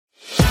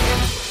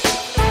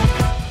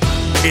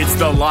It's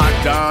the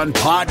Locked On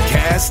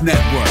Podcast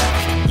Network,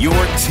 your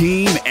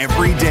team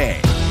every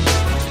day.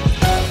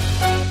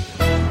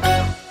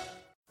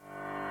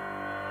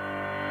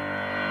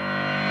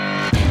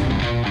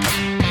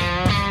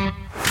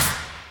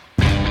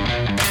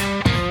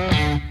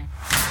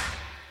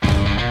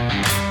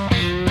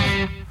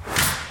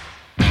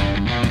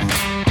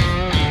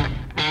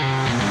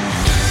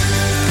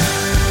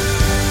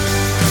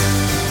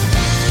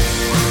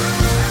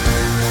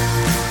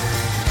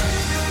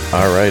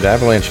 All right,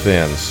 Avalanche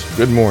fans,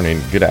 good morning,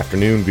 good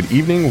afternoon, good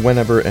evening,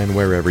 whenever and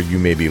wherever you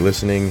may be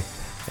listening.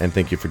 And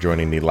thank you for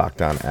joining the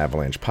Locked On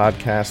Avalanche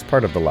podcast,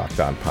 part of the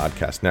Locked On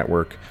Podcast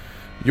Network,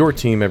 your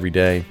team every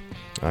day.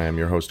 I am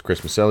your host,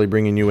 Chris Maselli,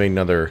 bringing you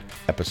another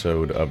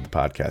episode of the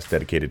podcast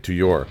dedicated to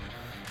your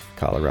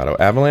Colorado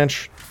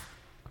Avalanche.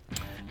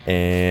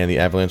 And the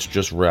Avalanche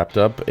just wrapped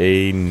up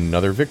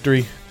another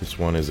victory. This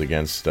one is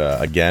against,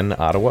 again,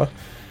 Ottawa.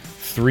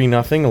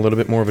 3-0, a little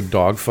bit more of a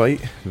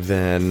dogfight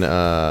than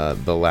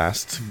the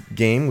last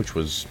game, which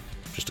was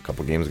just a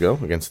couple games ago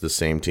against the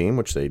same team,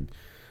 which they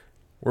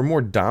were more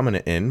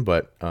dominant in,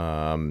 but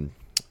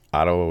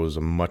Ottawa was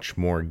a much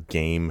more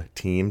game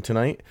team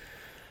tonight.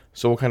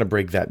 So we'll kind of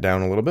break that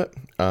down a little bit.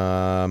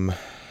 A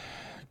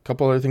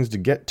couple other things to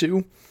get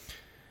to.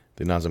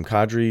 The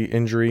Kadri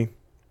injury,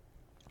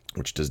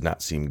 which does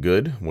not seem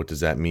good. What does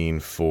that mean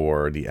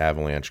for the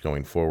Avalanche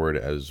going forward,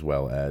 as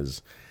well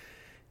as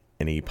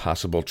any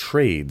possible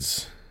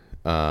trades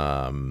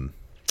that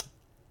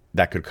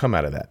could come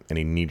out of that?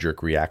 Any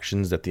knee-jerk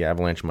reactions that the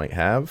Avalanche might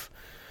have?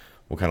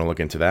 We'll kind of look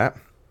into that.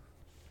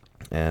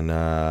 And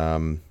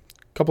a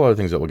couple other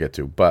things that we'll get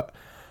to. But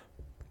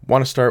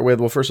want to start with,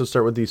 first let's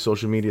start with the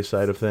social media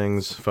side of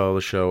things. Follow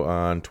the show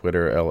on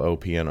Twitter,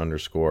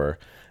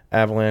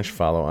 LOPN_Avalanche.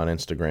 Follow on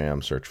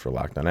Instagram, search for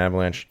Locked On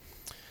Avalanche.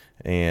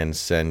 And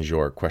send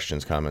your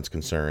questions, comments,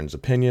 concerns,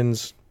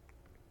 opinions,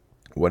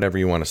 whatever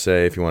you want to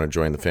say. If you want to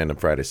join the Fandom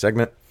Friday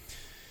segment,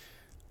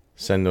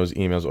 send those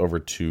emails over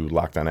to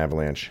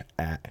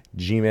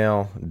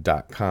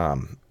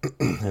lockedonavalanche@gmail.com.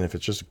 And if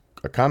it's just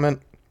a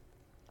comment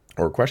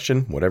or a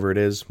question, whatever it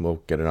is,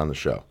 we'll get it on the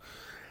show.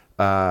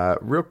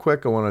 Real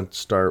quick, I want to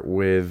start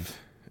with,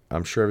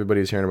 I'm sure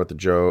everybody's hearing about the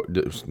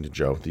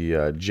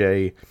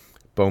Jay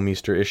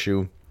Bouwmeester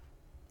issue.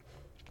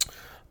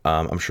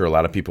 I'm sure a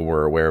lot of people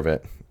were aware of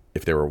it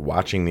if they were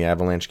watching the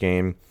Avalanche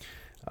game.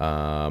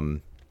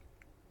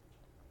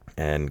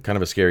 And kind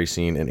of a scary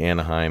scene in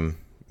Anaheim.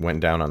 Went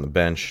down on the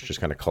bench,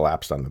 just kind of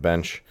collapsed on the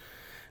bench.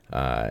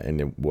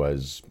 And it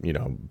was,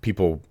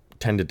 people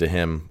tended to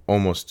him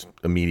almost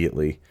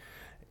immediately.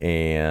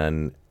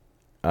 And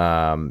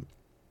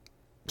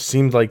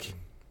seemed like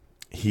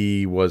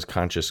he was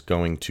conscious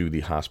going to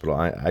the hospital.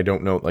 I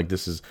don't know,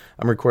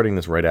 I'm recording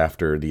this right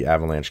after the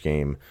Avalanche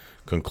game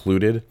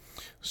concluded.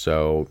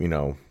 So,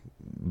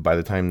 by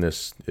the time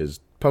this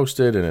is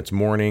posted and it's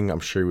morning, I'm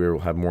sure we will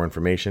have more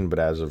information. But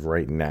as of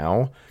right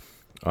now,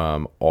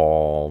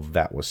 all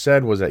that was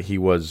said was that he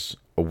was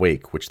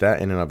awake, which that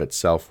in and of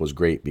itself was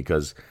great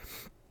because,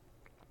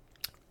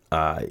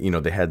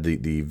 they had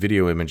the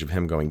video image of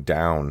him going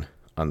down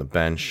on the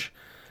bench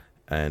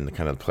and the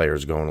kind of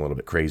players going a little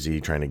bit crazy,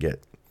 trying to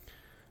get,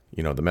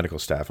 the medical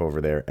staff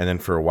over there. And then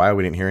for a while,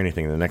 we didn't hear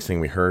anything. The next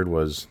thing we heard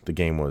was the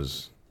game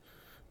was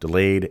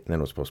delayed and then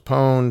it was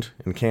postponed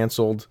and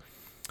canceled.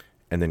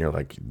 And then you're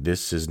like,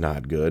 this is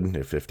not good.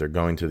 If they're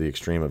going to the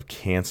extreme of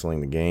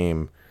canceling the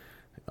game,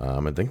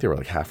 I think they were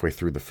like halfway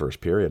through the first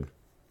period.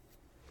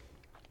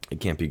 It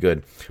can't be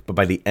good. But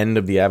by the end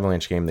of the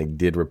Avalanche game, they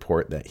did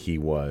report that he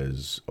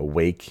was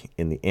awake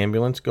in the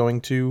ambulance going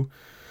to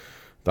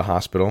the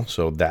hospital.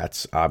 So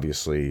that's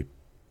obviously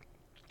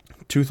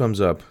 2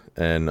 thumbs up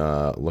and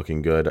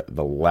looking good.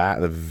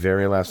 The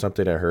very last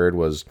update I heard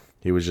was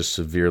he was just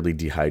severely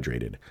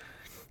dehydrated.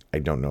 I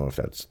don't know if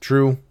that's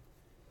true.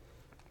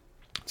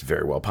 It's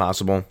very well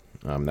possible.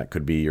 That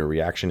could be your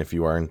reaction if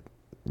you are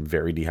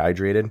very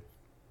dehydrated.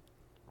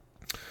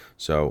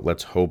 So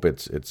let's hope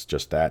it's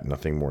just that,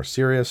 nothing more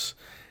serious.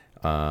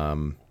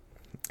 And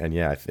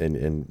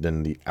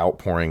then the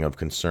outpouring of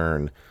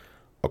concern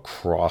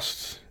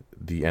across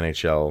the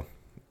NHL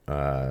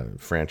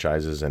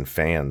franchises and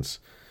fans.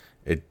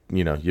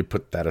 You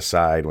put that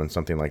aside when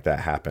something like that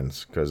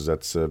happens because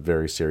that's a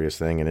very serious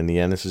thing. And in the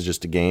end, this is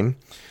just a game,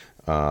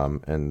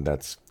 and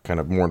that's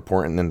kind of more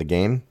important than the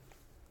game.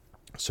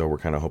 So we're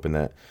kind of hoping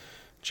that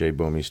Jay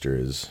Bouwmeester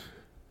is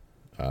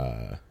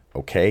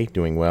okay,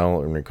 doing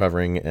well and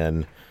recovering,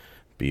 and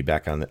be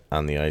back on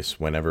the ice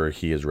whenever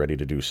he is ready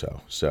to do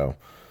so. So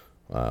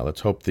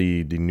let's hope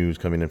the news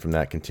coming in from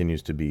that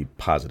continues to be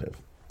positive.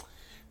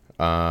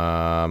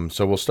 So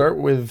we'll start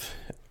with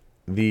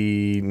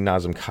the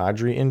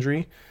Kadri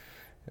injury.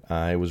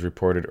 It was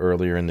reported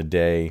earlier in the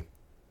day,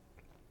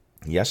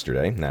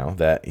 yesterday now,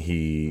 that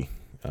he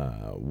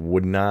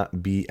would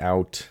not be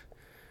out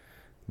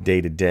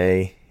day to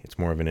day. It's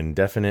more of an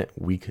indefinite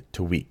week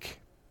to week.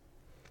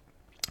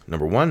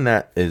 Number one,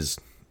 that is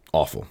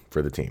awful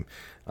for the team.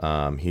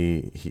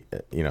 He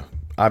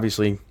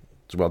obviously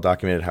it's well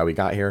documented how he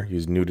got here.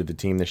 He's new to the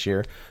team this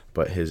year,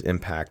 but his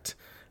impact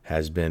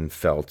has been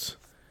felt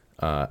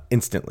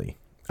instantly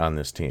on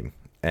this team.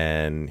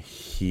 And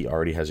he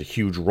already has a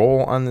huge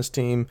role on this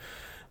team.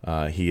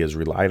 He is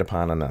relied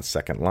upon on that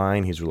second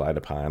line. He's relied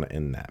upon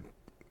in that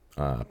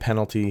not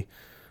penalty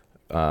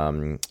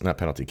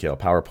kill,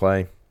 power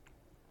play.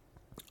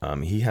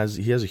 He has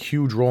a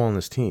huge role in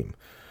this team.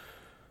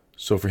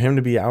 So for him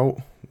to be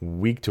out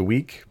week to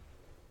week,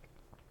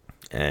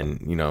 and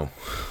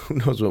who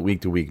knows what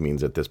week to week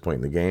means at this point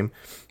in the game,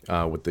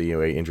 with the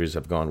way injuries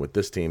have gone with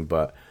this team,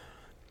 but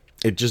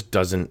it just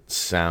doesn't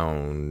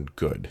sound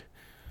good.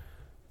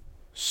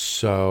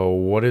 So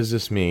what does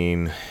this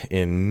mean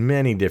in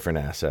many different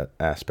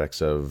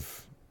aspects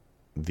of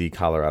the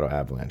Colorado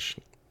Avalanche?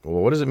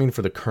 Well, what does it mean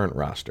for the current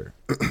roster?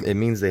 It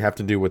means they have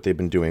to do what they've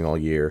been doing all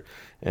year,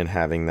 and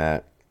having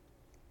that,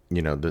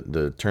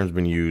 the term's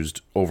been used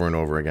over and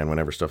over again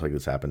whenever stuff like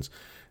this happens,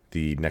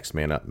 the next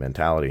man up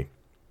mentality.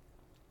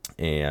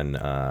 And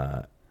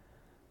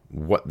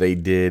what they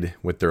did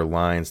with their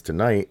lines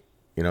tonight,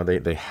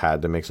 they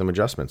had to make some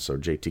adjustments. So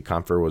JT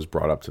Compher was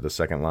brought up to the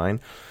second line.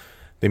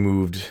 They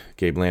moved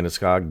Gabe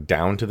Landeskog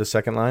down to the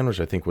second line, which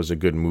I think was a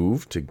good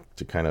move to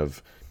kind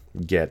of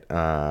get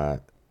a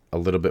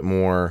little bit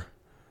more.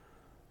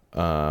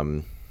 I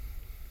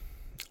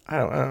don't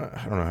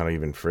know how to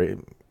even phrase.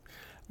 I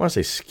want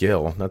to say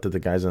skill. Not that the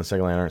guys on the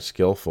second line aren't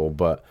skillful,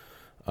 but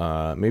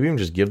maybe even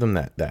just give them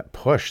that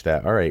push.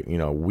 That, all right,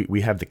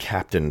 we have the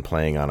captain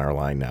playing on our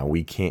line now.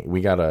 We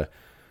gotta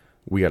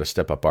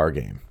step up our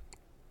game.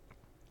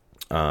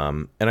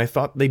 And I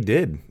thought they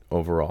did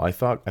overall. I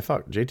thought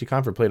JT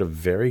Compher played a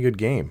very good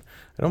game.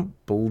 I don't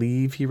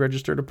believe he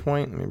registered a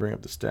point. Let me bring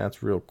up the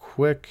stats real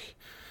quick.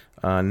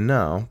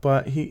 No,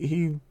 but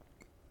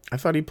I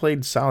thought he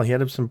played solid. He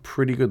had some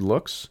pretty good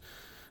looks.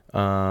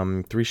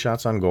 3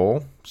 shots on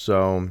goal.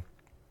 So,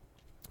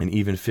 and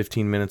even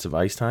 15 minutes of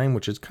ice time,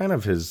 which is kind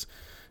of his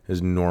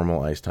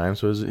normal ice time.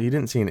 So he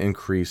didn't see an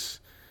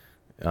increase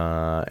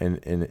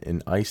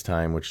in ice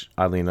time, which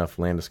oddly enough,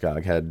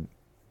 Landeskog had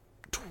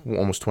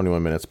almost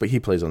 21 minutes, but he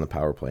plays on the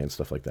power play and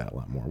stuff like that a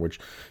lot more, which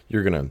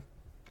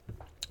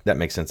that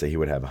makes sense that he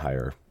would have a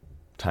higher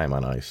time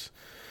on ice.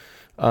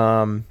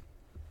 But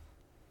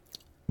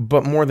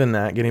more than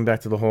that, getting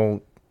back to the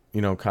whole,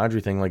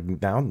 Kadri thing, like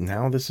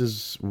now this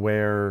is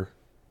where,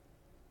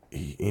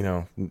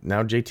 now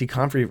JT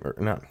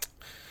Compher,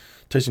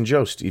 Tyson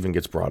Jost even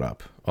gets brought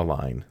up a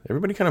line.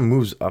 Everybody kind of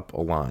moves up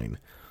a line,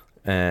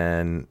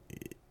 and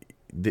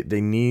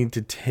they need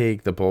to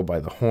take the bull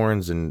by the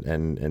horns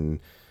and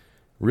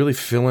really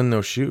fill in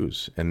those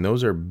shoes. And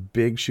those are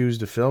big shoes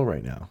to fill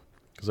right now.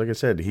 Because like I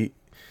said,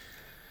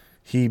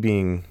 he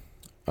being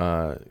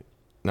Nazem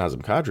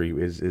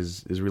Kadri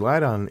is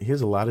relied on. He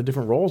has a lot of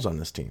different roles on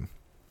this team.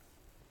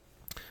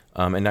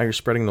 And now you're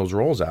spreading those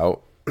roles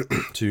out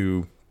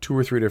to 2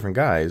 or 3 different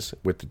guys,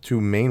 with the 2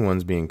 main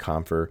ones being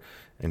Compher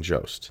and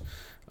Jost.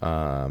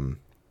 So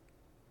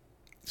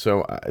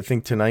I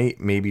think tonight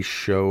maybe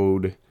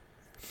showed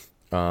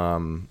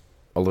a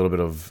little bit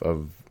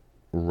of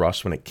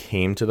rust when it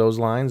came to those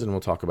lines, and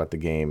we'll talk about the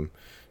game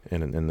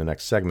in the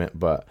next segment.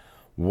 But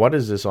what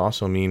does this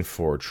also mean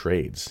for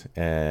trades?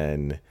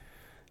 And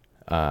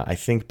I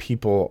think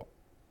people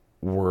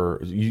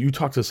you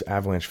talk to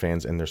Avalanche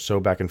fans, and they're so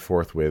back and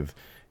forth with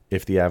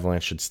if the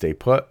Avalanche should stay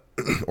put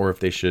or if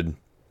they should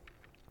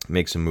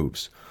make some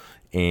moves.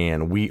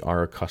 And we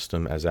are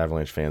accustomed as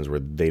Avalanche fans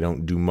where they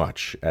don't do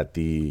much at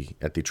the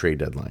trade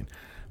deadline.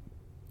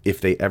 If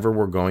they ever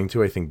were going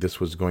to, I think this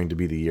was going to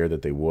be the year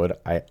that they would.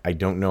 I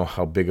don't know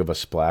how big of a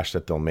splash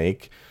that they'll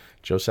make.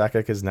 Joe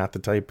Sakic is not the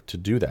type to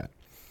do that.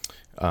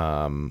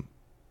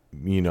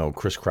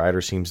 Chris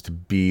Kreider seems to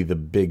be the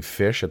big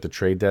fish at the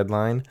trade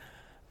deadline.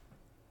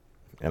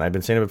 And I've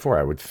been saying it before,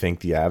 I would think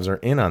the Avs are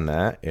in on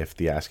that if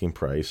the asking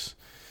price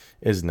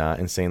is not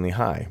insanely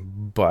high.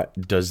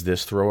 But does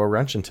this throw a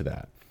wrench into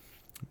that?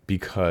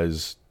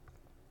 Because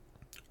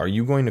are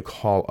you going to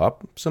call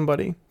up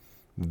somebody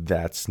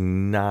that's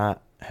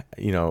not,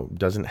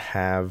 doesn't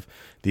have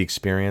the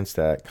experience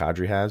that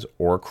Kadri has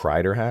or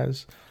Kreider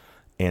has,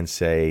 and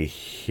say,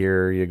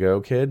 here you go,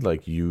 kid,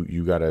 like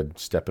you got to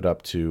step it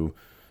up to,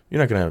 you're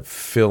not going to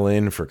fill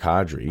in for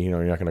Kadri,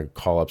 you're not going to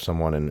call up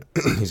someone and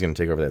he's going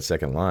to take over that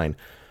second line.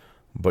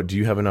 But do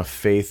you have enough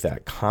faith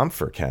that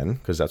Compher can,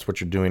 because that's what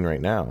you're doing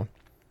right now,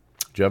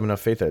 do you have enough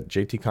faith that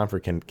JT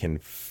Compher can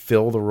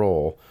fill the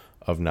role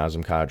of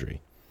Nazem Kadri?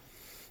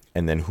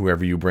 And then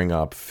whoever you bring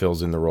up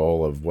fills in the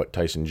role of what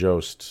Tyson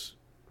Jost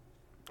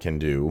can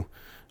do.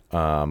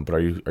 But are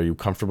you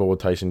comfortable with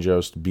Tyson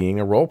Jost being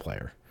a role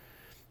player?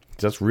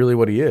 That's really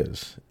what he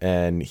is.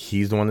 And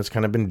he's the one that's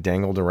kind of been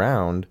dangled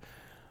around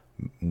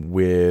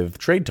with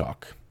trade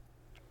talk.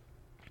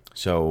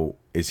 So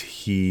is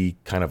he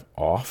kind of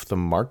off the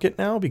market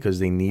now because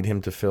they need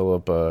him to fill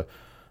up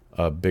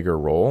a bigger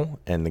role?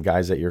 And the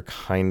guys that you're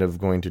kind of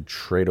going to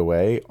trade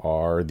away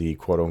are the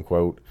quote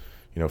unquote,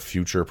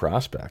 future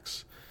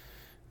prospects.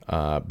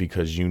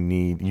 Because you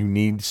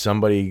need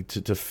somebody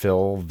to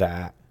fill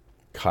that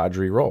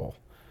Kadri role.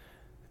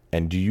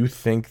 And do you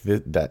think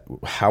that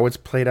how it's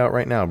played out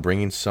right now,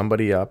 bringing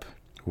somebody up,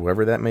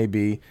 whoever that may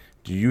be,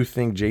 Do you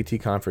think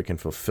JT Compher can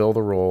fulfill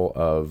the role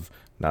of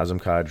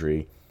Nazem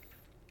Kadri?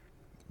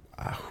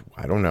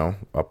 I don't know.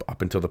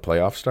 Up until the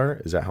playoffs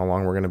start? Is that how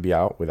long we're going to be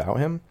out without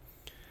him?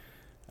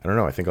 I don't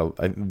know. I think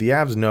the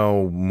Avs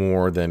know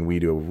more than we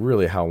do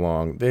really how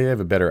long. They have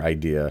a better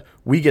idea.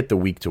 We get the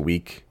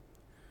week-to-week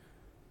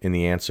in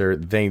the answer.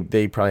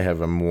 They probably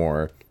have a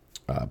more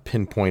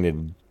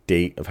pinpointed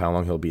date of how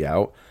long he'll be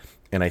out.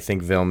 And I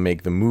think they'll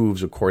make the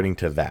moves according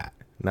to that,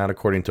 not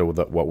according to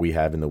what we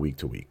have in the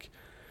week-to-week.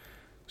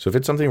 So if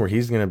it's something where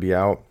he's going to be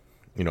out,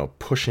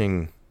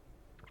 pushing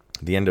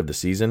the end of the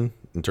season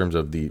in terms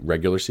of the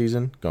regular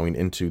season going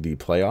into the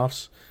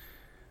playoffs,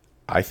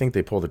 I think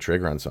they pull the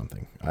trigger on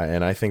something.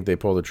 And I think they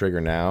pull the trigger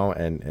now,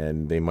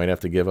 and they might have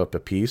to give up a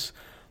piece.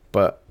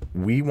 But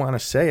we want to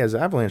say, as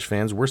Avalanche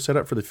fans, we're set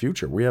up for the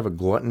future. We have a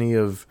gluttony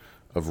of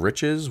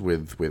riches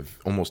with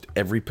almost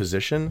every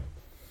position.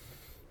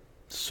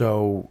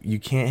 So you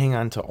can't hang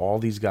on to all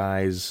these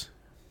guys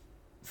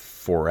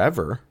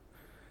forever.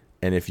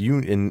 And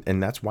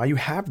and that's why you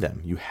have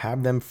them. You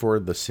have them for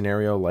the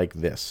scenario like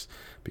this,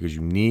 because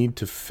you need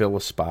to fill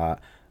a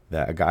spot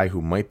that a guy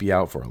who might be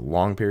out for a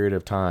long period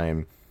of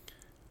time,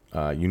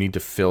 you need to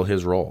fill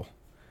his role.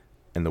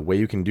 And the way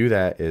you can do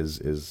that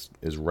is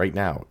right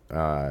now,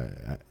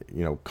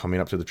 coming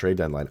up to the trade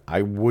deadline.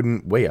 I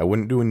wouldn't wait. I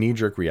wouldn't do a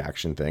knee-jerk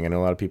reaction thing. I know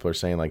a lot of people are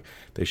saying like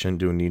they shouldn't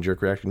do a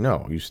knee-jerk reaction.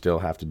 No, you still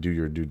have to do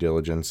your due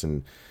diligence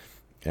and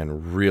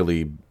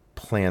really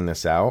plan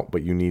this out,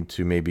 but you need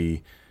to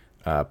maybe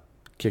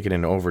kick it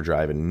into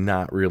overdrive and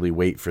not really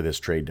wait for this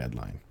trade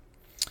deadline.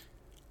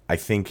 I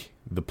think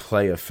the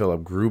play of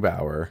Philip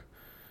Grubauer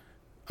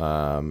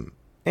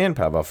and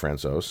Pavel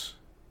Francouz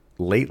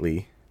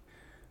lately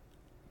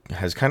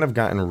has kind of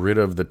gotten rid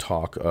of the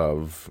talk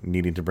of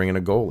needing to bring in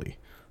a goalie.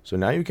 So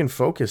now you can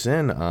focus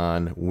in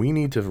on, we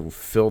need to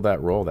fill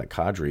that role that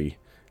Kadri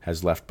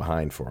has left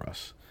behind for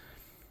us.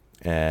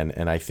 And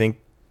I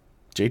think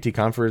JT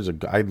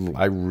Compher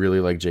I really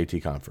like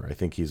JT Compher. I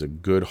think he's a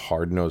good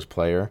hard-nosed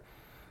player.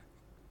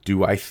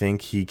 Do I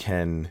think he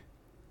can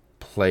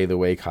play the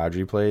way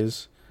Kadri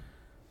plays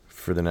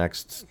for the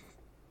next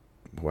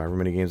however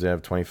many games they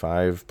have,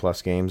 25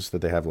 plus games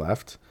that they have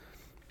left?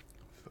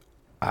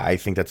 I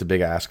think that's a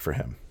big ask for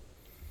him.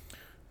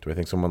 Do I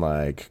think someone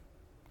like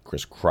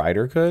Chris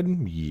Kreider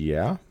could?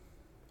 Yeah,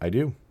 I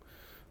do.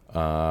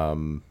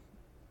 But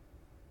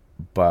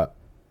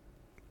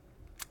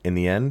in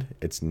the end,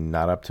 it's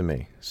not up to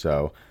me.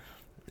 So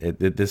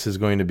this is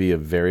going to be a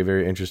very,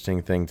 very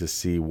interesting thing to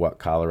see what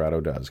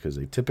Colorado does, because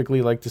they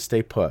typically like to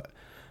stay put.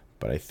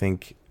 But I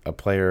think a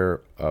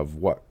player of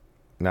what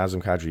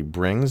Nazem Kadri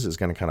brings is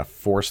going to kind of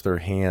force their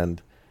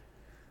hand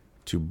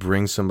to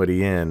bring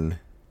somebody in,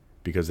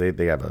 because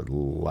they have a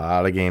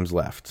lot of games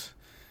left.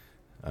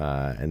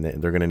 And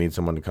they're going to need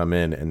someone to come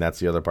in, and that's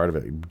the other part of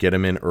it. Get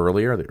him in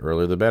earlier. The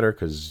earlier the better,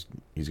 because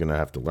he's going to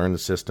have to learn the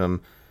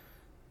system,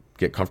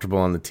 get comfortable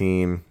on the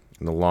team.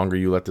 And the longer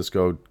you let this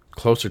go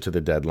closer to the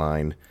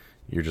deadline,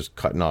 you're just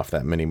cutting off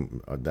that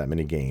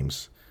many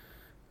games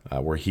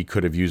where he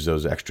could have used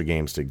those extra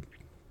games to,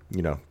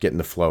 get in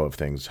the flow of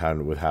things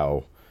with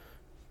how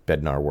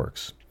Bednar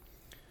works.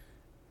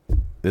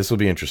 This will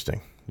be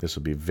interesting. This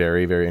will be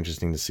very, very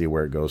interesting to see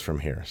where it goes from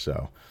here.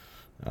 So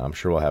I'm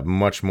sure we'll have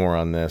much more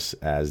on this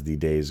as the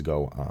days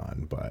go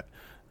on. But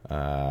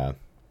all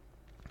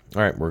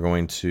right, we're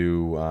going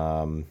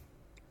to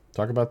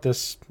talk about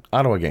this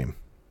Ottawa game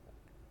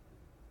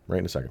right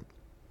in a second.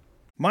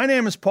 My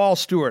name is Paul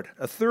Stewart,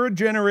 a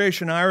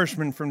third-generation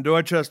Irishman from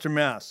Dorchester,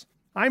 Mass.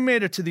 I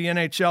made it to the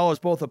NHL as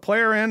both a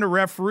player and a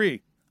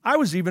referee. I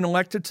was even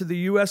elected to the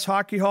U.S.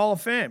 Hockey Hall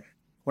of Fame.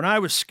 When I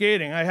was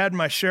skating, I had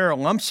my share of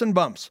lumps and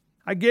bumps.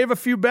 I gave a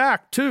few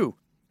back, too.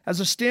 As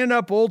a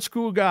stand-up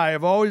old-school guy,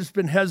 I've always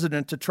been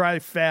hesitant to try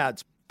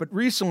fads, but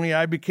recently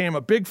I became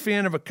a big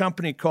fan of a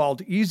company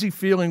called Easy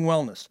Feeling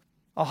Wellness.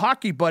 A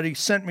hockey buddy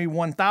sent me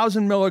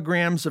 1,000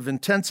 milligrams of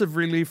intensive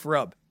relief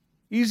rub.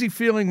 Easy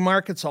Feeling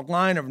markets a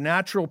line of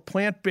natural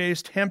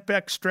plant-based hemp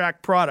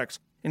extract products,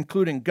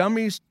 including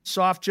gummies,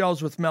 soft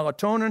gels with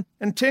melatonin,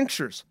 and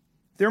tinctures.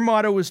 Their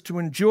motto is to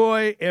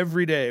enjoy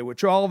every day,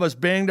 which all of us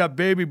banged-up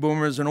baby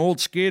boomers and old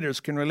skaters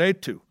can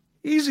relate to.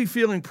 Easy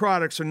Feeling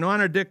products are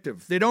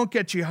non-addictive, they don't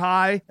get you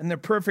high, and they're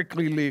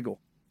perfectly legal.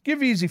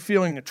 Give Easy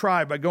Feeling a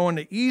try by going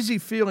to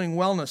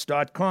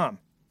easyfeelingwellness.com.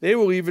 They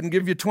will even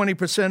give you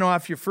 20%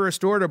 off your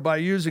first order by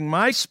using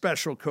my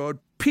special code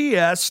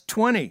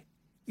PS20.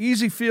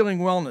 Easy Feeling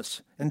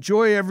Wellness.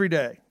 Enjoy every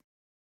day.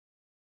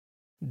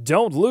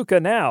 Don't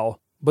Luka now,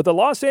 but the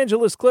Los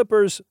Angeles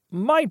Clippers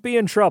might be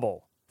in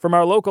trouble. From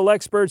our local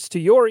experts to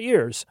your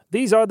ears,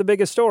 these are the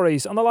biggest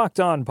stories on the Locked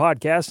On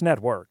Podcast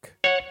Network.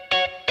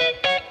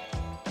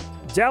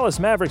 Dallas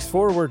Mavericks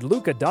forward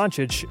Luka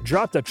Doncic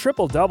dropped a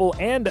triple-double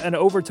and an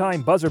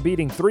overtime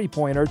buzzer-beating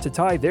three-pointer to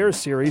tie their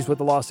series with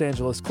the Los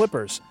Angeles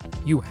Clippers.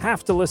 You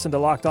have to listen to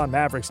Locked On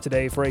Mavericks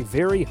today for a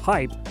very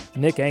hype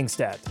Nick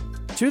Angstadt.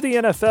 To the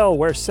NFL,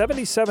 where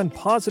 77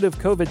 positive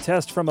COVID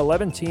tests from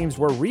 11 teams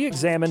were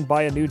re-examined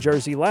by a New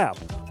Jersey lab.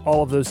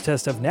 All of those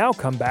tests have now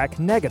come back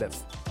negative.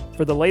 For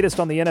For the latest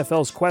on the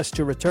NFL's quest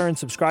to return,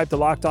 subscribe to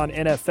Locked On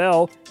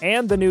NFL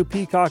and the new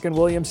Peacock and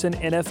Williamson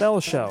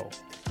NFL show.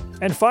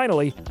 And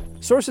finally,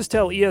 sources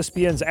tell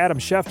ESPN's Adam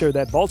Schefter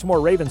that Baltimore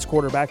Ravens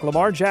quarterback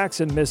Lamar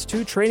Jackson missed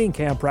 2 training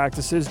camp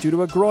practices due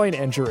to a groin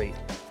injury.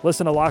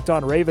 Listen to Locked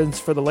On Ravens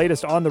for the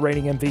latest on the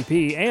reigning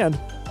MVP and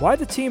why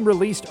the team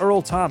released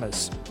Earl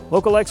Thomas.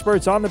 Local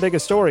experts on the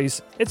biggest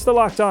stories. It's the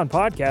Locked On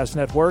Podcast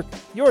Network,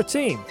 your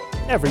team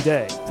every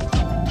day.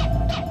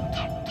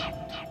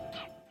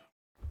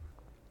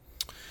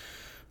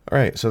 All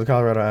right, so the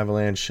Colorado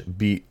Avalanche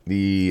beat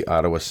the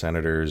Ottawa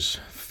Senators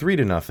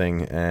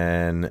 3-0,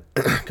 and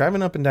kind of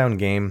an up and down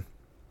game.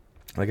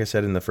 Like I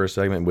said in the first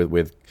segment,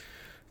 with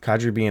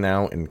Kadri being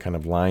out and kind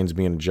of lines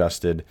being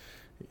adjusted,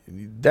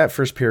 that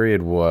first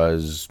period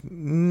was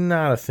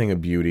not a thing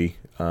of beauty.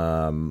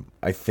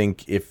 I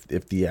think if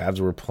the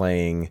Avs were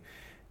playing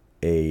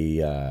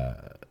a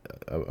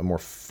more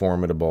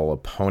formidable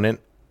opponent,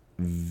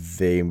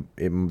 they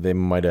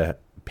might have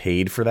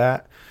paid for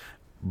that.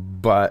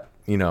 But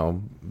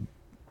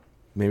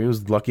maybe it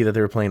was lucky that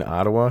they were playing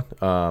Ottawa.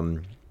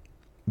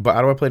 But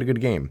Ottawa played a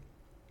good game.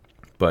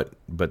 But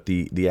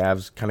the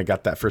Avs kind of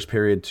got that first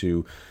period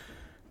to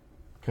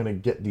kind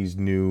of get these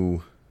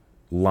new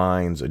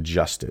lines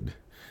adjusted.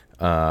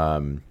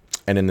 And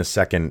in the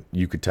second,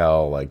 you could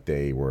tell like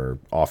they were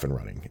off and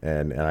running.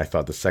 And I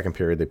thought the second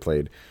period they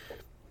played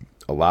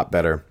a lot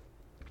better.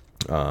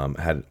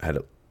 Had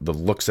the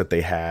looks that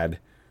they had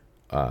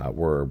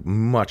were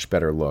much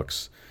better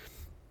looks.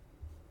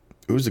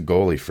 It was a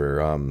goalie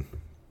for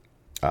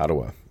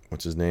Ottawa.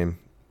 What's his name?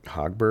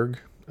 Hogberg,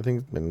 I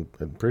think. I'm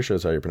pretty sure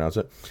that's how you pronounce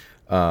it.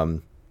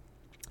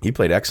 He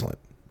played excellent.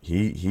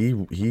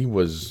 He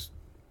was,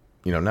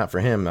 not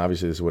for him.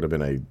 Obviously, this would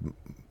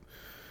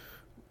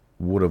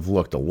have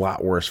looked a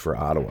lot worse for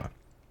Ottawa,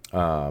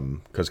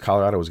 because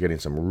Colorado was getting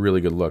some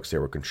really good looks. They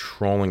were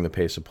controlling the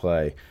pace of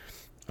play.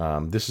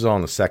 This is all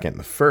in the second. In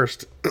the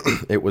first,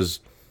 it was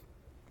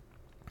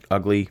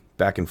ugly,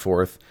 back and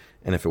forth.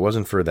 And if it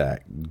wasn't for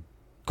that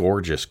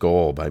gorgeous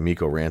goal by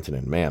Mikko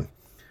Rantanen, man,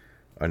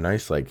 a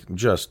nice,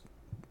 just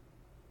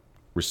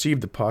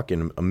received the puck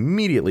and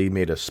immediately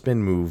made a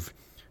spin move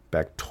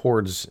back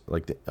towards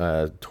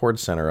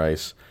center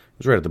ice. It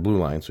was right at the blue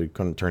line, so he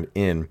couldn't turn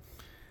in.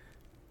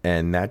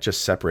 And that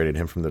just separated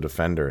him from the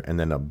defender. And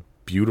then a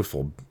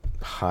beautiful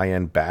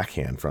high-end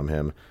backhand from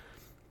him.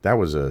 That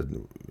was a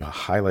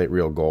highlight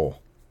reel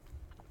goal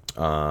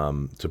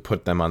to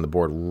put them on the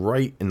board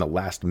right in the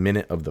last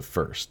minute of the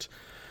first.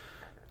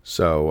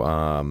 So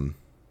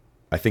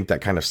I think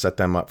that kind of set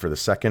them up for the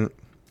second.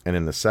 And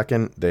in the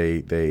second,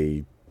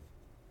 they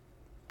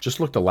just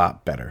looked a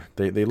lot better.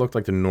 They looked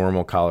like the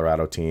normal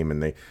Colorado team.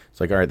 And it's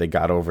like, all right, they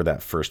got over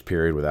that first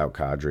period without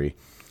Kadri.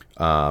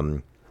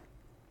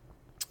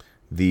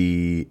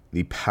 The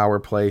power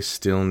play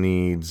still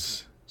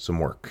needs some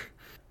work.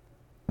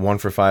 1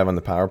 for 5 on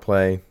the power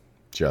play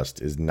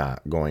just is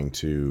not going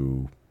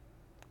to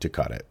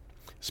cut it,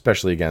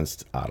 especially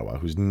against Ottawa,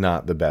 who's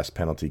not the best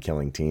penalty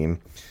killing team.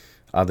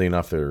 Oddly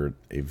enough, they're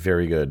a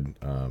very good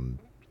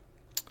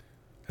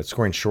at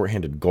scoring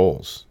shorthanded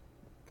goals,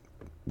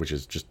 which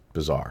is just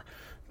bizarre.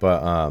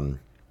 But I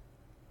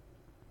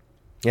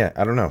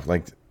don't know.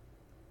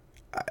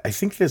 I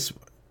think this.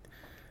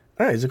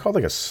 I don't know, is it called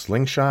like a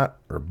slingshot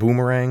or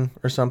boomerang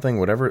or something?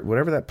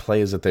 Whatever that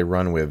play is that they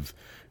run with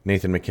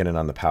Nathan MacKinnon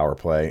on the power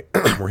play,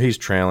 where he's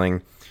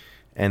trailing,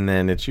 and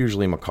then it's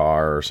usually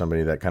Makar or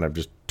somebody that kind of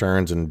just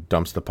turns and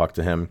dumps the puck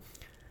to him.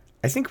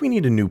 I think we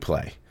need a new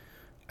play.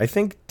 I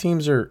think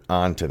teams are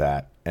on to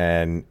that,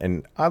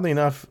 and oddly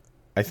enough,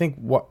 I think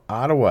what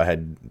Ottawa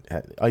had,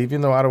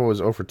 even though Ottawa was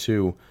 0 for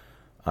 2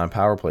 on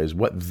power plays,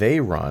 what they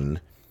run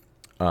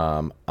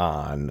on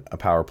a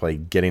power play,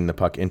 getting the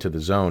puck into the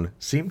zone,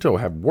 seemed to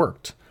have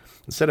worked.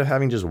 Instead of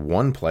having just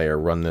one player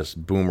run this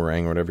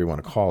boomerang or whatever you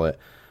want to call it,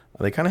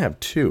 they kind of have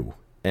 2.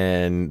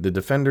 And the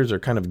defenders are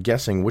kind of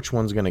guessing which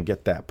one's going to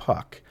get that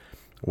puck.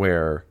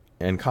 Where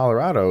in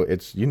Colorado,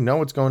 it's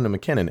it's going to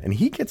MacKinnon, and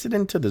he gets it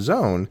into the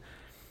zone,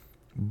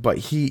 but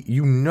he's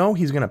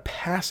going to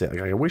pass it.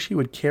 I wish he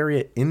would carry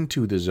it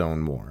into the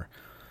zone more.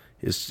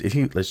 As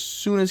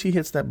soon as he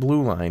hits that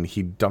blue line,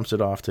 he dumps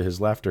it off to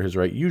his left or his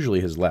right, usually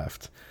his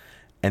left.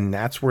 And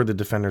that's where the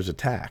defenders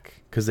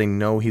attack, because they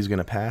know he's going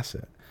to pass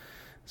it.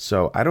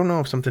 So I don't know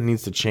if something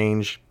needs to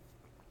change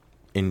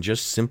in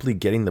just simply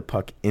getting the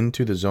puck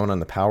into the zone on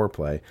the power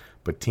play,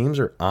 but teams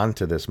are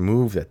onto this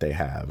move that they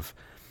have,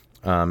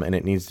 and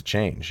it needs to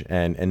change.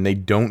 And they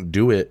don't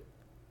do it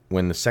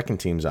when the second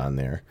team's on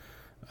there.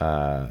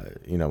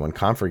 When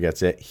Compher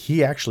gets it,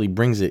 he actually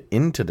brings it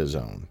into the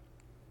zone.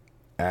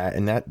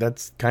 And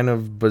that's kind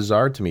of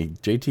bizarre to me.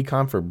 JT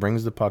Compher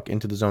brings the puck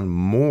into the zone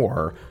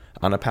more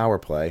on a power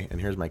play.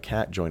 And here's my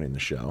cat joining the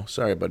show.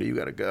 Sorry, buddy, you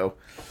got to go.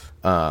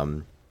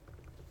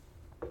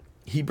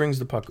 He brings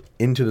the puck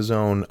into the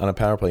zone on a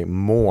power play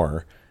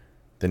more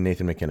than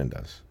Nathan MacKinnon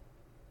does.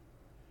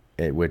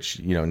 Which,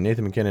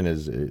 Nathan MacKinnon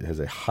has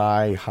a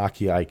high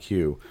hockey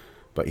IQ,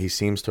 but he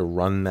seems to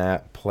run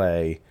that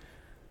play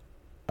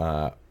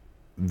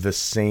the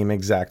same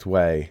exact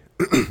way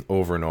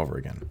over and over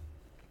again.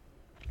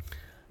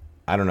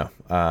 I don't know.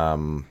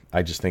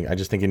 I just think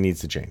it needs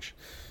to change.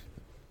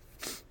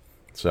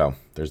 So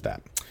there's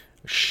that.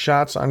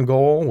 Shots on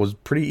goal was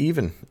pretty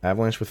even.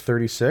 Avalanche with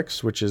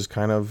 36, which is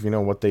kind of,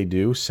 what they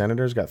do.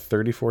 Senators got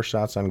 34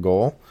 shots on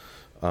goal.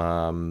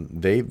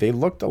 They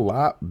looked a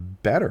lot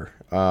better.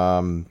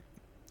 And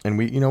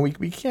we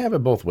can't have it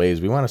both ways.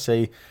 We want to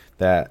say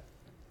that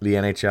the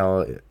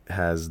NHL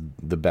has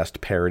the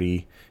best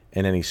parity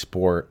in any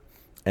sport.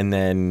 And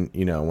then,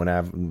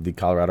 when the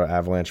Colorado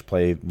Avalanche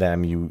play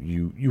them,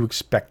 you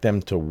expect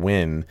them to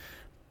win.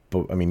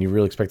 But, you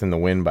really expect them to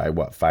win by,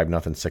 5-0,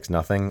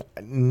 6-0?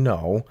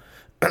 No.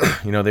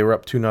 They were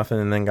up 2-0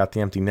 and then got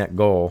the empty net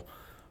goal.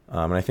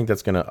 And I think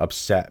that's going to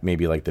upset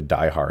maybe like the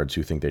diehards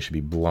who think they should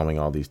be blowing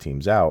all these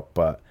teams out.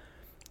 But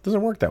it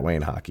doesn't work that way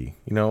in hockey.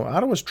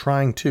 Ottawa's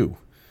trying too.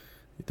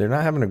 They're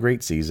not having a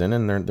great season,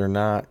 and they're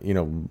not,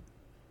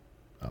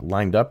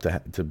 lined up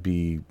to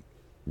be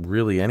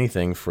really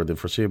anything for the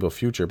foreseeable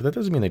future. But that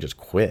doesn't mean they just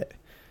quit.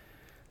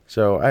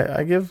 So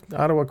I give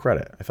Ottawa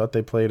credit. I thought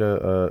they played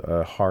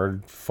a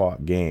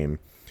hard-fought game.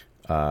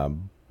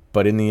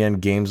 But in the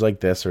end, games like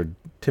this are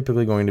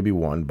typically going to be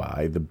won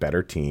by the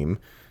better team,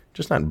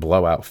 just not in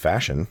blowout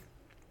fashion.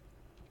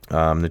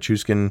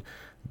 Nichushkin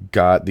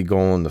got the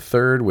goal in the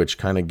third, which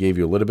kind of gave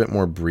you a little bit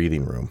more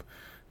breathing room.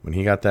 When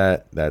he got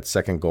that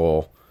second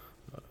goal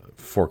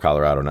for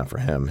Colorado, not for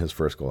him, his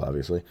first goal,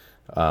 obviously,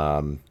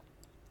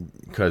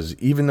 because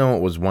even though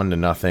it was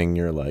 1-0,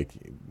 you're like,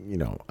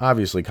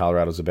 obviously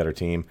Colorado's a better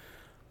team,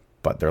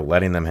 but they're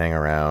letting them hang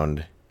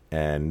around,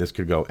 and this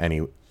could go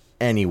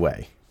any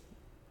way.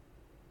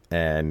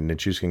 And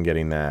Nichushkin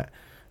getting that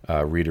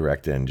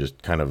redirect in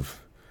just kind of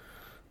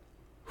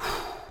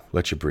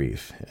let you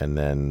breathe. And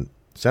then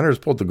Senators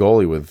pulled the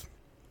goalie with,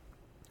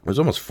 it was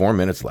almost 4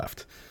 minutes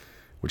left,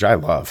 which I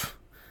love.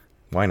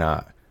 Why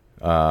not?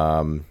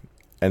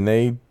 And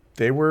they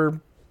were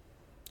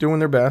doing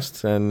their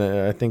best, and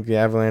I think the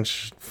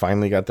Avalanche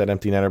finally got that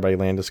empty netter by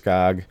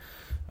Landeskog.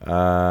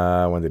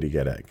 When did he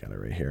get it? Got it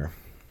right here.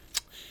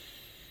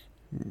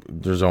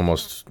 There's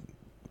almost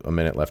a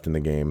minute left in the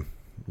game,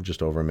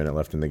 just over a minute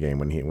left in the game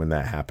when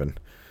that happened.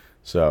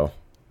 So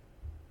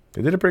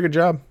they did a pretty good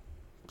job.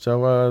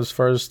 So as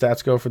far as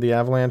stats go for the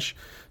Avalanche,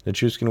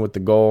 Nichushkin with the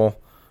goal,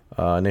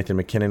 Nathan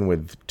MacKinnon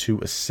with 2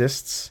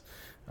 assists,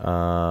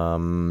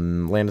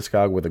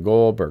 Landeskog with a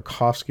goal,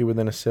 Burakovsky with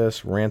an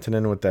assist,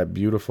 Rantanen with that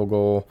beautiful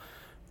goal,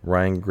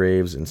 Ryan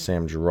Graves and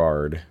Sam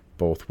Girard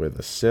both with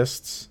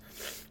assists.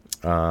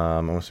 I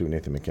want to see what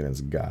Nathan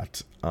MacKinnon's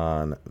got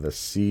on the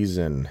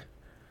season.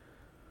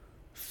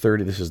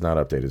 30. This is not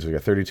updated. So we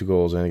got 32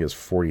 goals. I think he has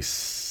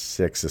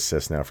 46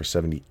 assists now for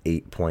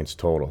 78 points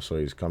total. So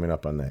he's coming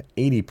up on that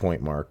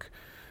 80-point mark.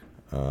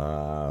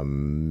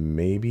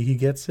 Maybe he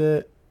gets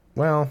it.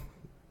 Well,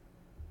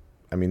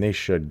 they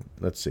should.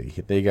 Let's see.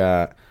 They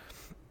got.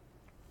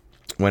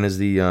 When is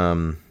the?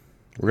 We're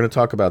going to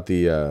talk about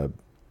the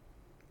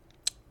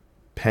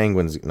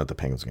Penguins. Not the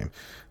Penguins game.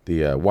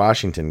 The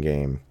Washington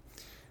game.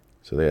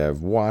 So they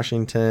have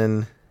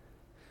Washington,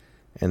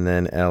 and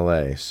then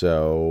LA.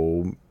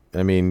 So.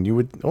 You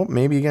would,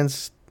 maybe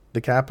against the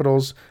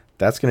Capitals,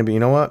 that's going to be, you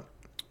know what?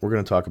 We're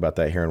going to talk about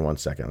that here in 1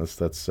 second.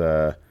 Let's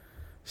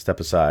step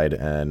aside,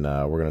 and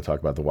we're going to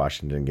talk about the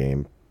Washington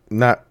game.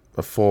 Not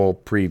a full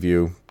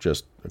preview,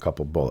 just a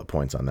couple bullet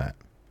points on that.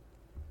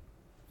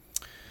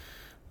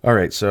 All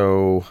right,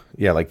 so,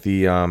 yeah, like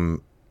the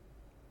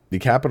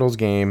Capitals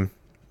game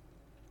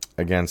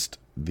against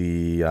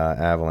the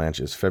Avalanche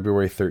is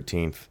February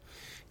 13th,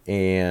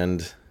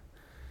 and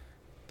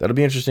that'll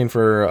be interesting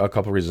for a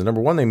couple of reasons. Number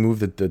one, they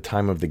moved the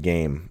time of the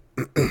game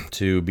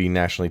to be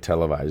nationally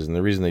televised. And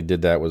the reason they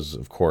did that was,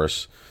 of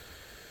course,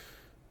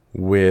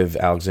 with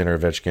Alexander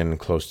Ovechkin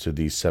close to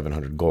the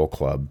 700 goal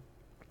club.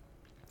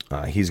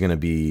 He's going to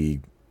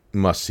be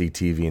must-see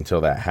TV until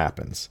that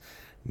happens.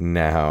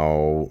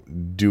 Now,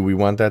 do we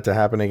want that to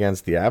happen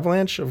against the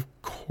Avalanche? Of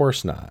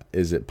course not.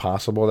 Is it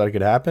possible that it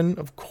could happen?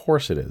 Of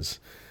course it is.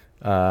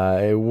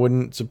 It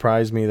wouldn't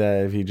surprise me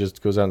that if he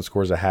just goes out and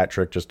scores a hat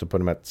trick just to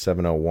put him at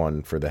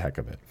 701 for the heck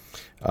of it.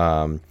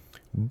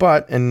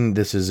 And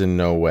this is in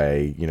no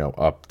way,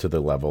 up to the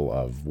level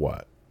of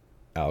what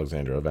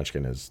Alexander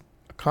Ovechkin is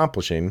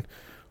accomplishing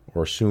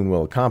or soon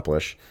will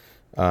accomplish.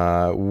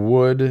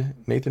 Would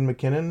Nathan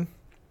MacKinnon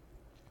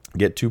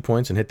get 2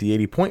 points and hit the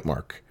 80-point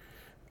mark?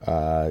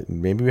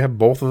 Maybe we have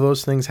both of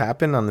those things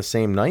happen on the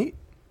same night.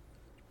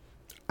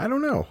 I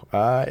don't know.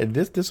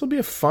 This will be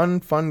a fun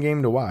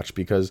game to watch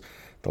because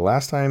the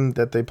last time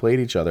that they played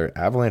each other,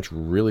 Avalanche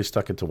really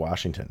stuck it to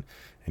Washington.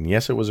 And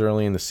yes, it was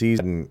early in the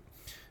season,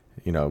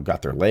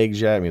 got their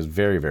legs yet. It was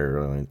very,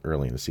 very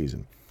early in the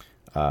season.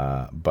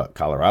 But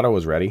Colorado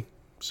was ready.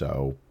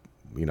 So,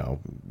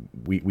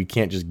 we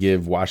can't just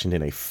give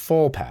Washington a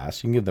full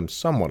pass. You can give them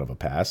somewhat of a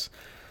pass.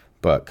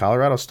 But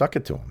Colorado stuck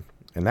it to them.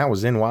 And that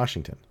was in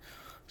Washington.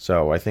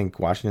 So I think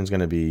Washington's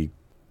going to be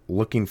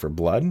looking for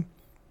blood.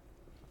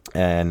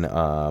 And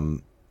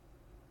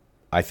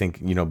I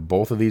think,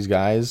 both of these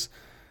guys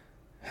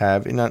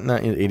have,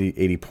 not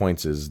 80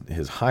 points is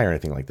his high or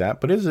anything like that,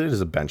 but it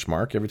is a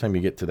benchmark. Every time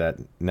you get to that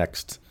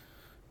next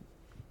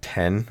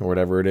 10 or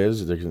whatever it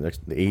is,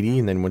 80,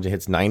 and then when it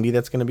hits 90,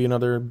 that's going to be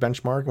another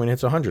benchmark. When it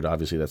hits 100,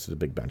 obviously that's a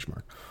big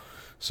benchmark.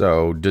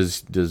 So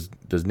does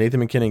Nathan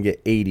MacKinnon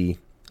get 80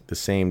 the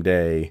same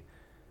day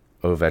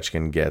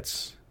Ovechkin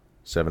gets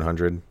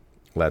 700?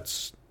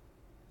 Let's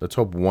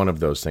hope one of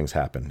those things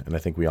happen, and I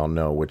think we all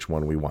know which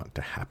one we want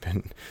to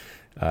happen.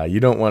 You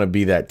don't want to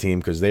be that team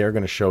because they are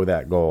going to show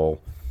that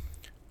goal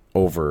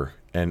over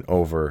and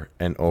over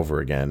and over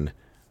again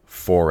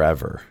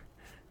forever.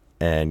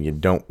 And you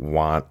don't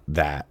want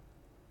that.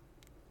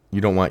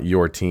 You don't want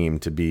your team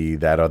to be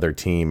that other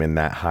team in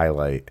that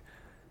highlight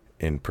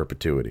in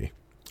perpetuity.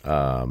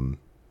 I'm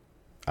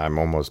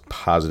almost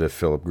positive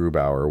Philip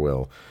Grubauer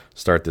will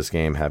start this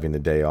game having the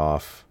day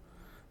off.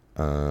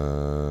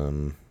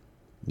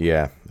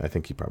 Yeah, I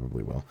think he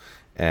probably will.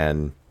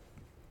 And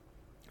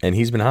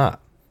he's been hot.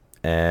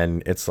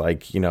 And it's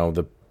like,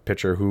 the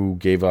pitcher who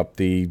gave up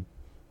the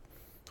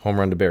home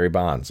run to Barry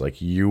Bonds.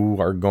 Like, you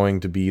are going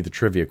to be the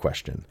trivia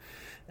question.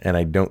 And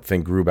I don't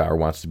think Grubauer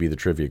wants to be the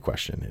trivia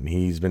question. And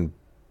he's been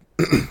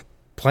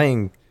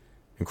playing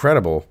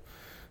incredible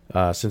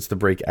since the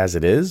break as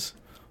it is.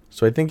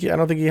 So I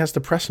don't think he has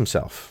to press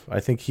himself.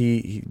 I think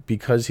he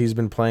because he's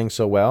been playing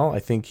so well, I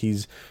think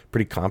he's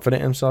pretty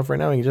confident in himself right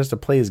now. And he just has to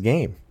play his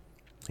game.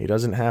 He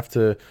doesn't have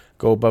to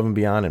go above and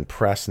beyond and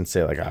press and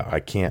say, like, oh, I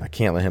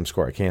can't let him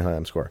score. I can't let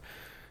him score.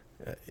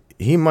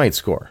 He might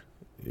score.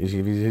 If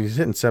he's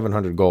hitting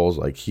 700 goals,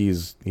 like he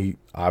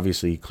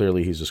obviously,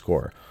 clearly he's a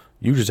scorer.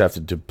 You just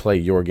have to play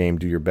your game,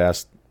 do your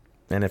best,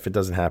 and if it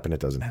doesn't happen,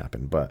 it doesn't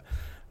happen. But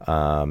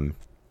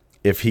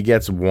if he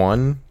gets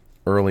one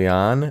early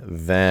on,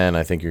 then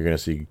I think you're going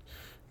to see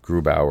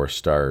Grubauer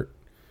start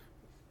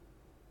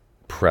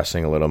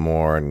pressing a little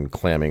more and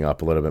clamming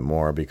up a little bit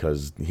more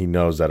because he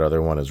knows that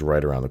other one is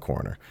right around the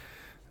corner.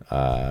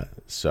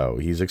 So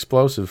he's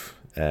explosive,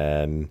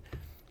 and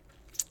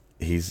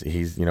he's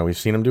we've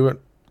seen him do it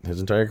his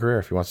entire career.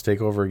 If he wants to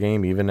take over a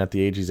game, even at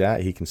the age he's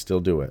at, he can still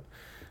do it.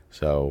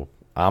 So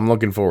I'm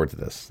looking forward to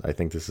this. I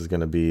think this is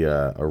going to be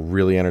a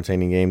really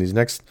entertaining game. These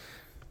next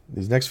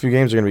few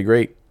games are going to be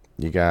great.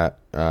 You got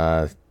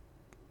the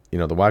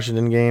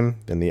Washington game,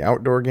 then the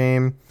outdoor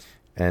game,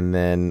 and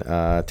then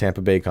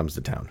Tampa Bay comes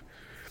to town.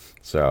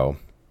 So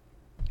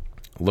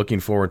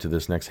looking forward to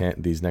these next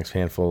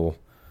handful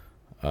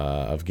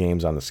of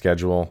games on the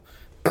schedule.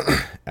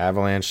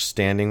 Avalanche,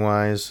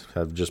 standing-wise,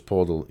 have just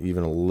pulled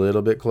even a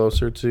little bit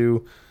closer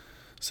to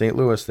St.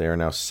 Louis. They are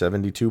now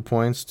 72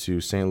 points to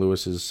St.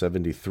 Louis's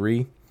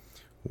 73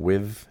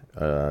 with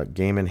a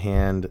game in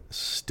hand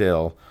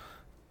still.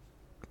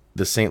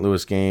 The St.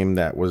 Louis game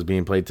that was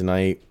being played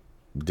tonight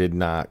did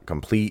not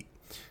complete.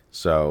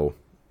 So,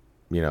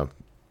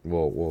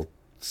 we'll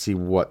see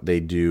what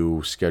they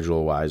do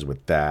schedule-wise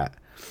with that.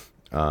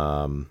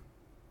 But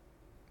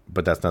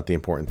that's not the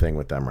important thing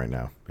with them right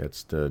now.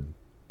 It's the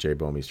Jay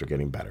Bouwmeester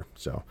getting better.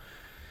 So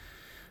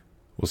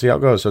we'll see how it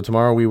goes. So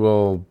tomorrow we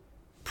will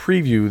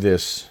preview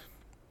this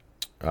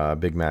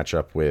big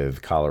matchup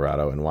with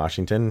Colorado and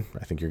Washington.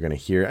 I think you're going to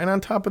hear. And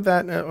on top of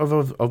that,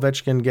 of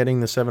Ovechkin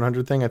getting the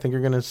 700 thing, I think you're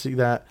going to see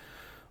that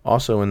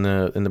also in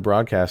the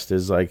broadcast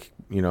is like,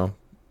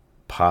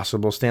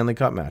 possible Stanley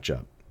Cup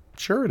matchup.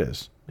 Sure it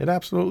is. It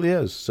absolutely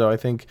is. So I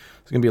think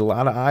there's going to be a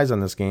lot of eyes on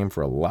this game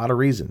for a lot of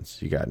reasons.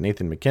 You got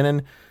Nathan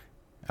MacKinnon,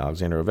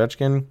 Alexander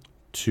Ovechkin,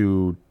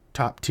 two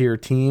top-tier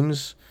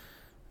teams.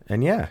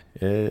 And yeah,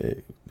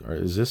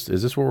 is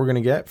this what we're going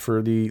to get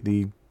for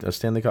the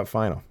Stanley Cup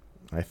final?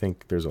 I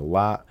think there's a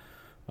lot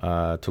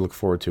to look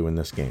forward to in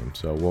this game.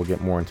 So we'll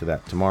get more into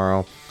that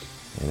tomorrow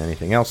and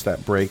anything else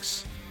that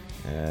breaks.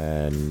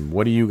 And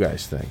what do you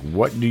guys think?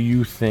 What do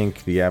you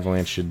think the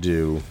Avalanche should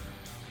do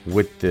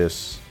with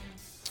this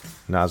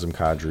Nazem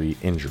Kadri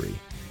injury?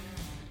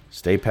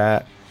 Stay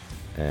pat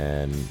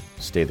and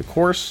stay the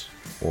course,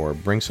 or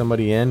bring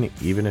somebody in,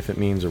 even if it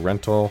means a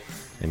rental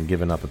and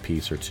giving up a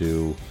piece or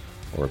two,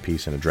 or a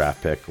piece in a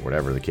draft pick, or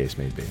whatever the case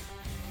may be.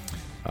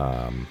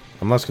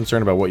 I'm less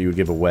concerned about what you would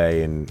give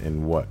away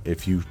and what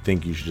if you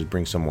think you should just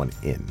bring someone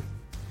in.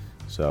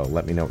 So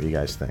let me know what you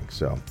guys think.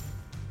 So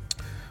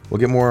we'll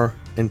get more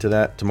into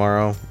that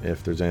tomorrow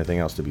if there's anything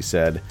else to be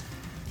said.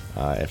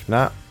 If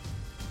not,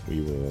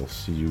 we will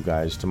see you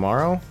guys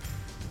tomorrow.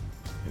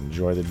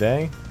 Enjoy the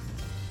day.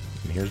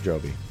 And here's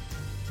Joby.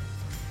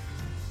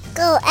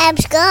 Go,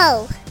 Abs,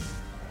 go!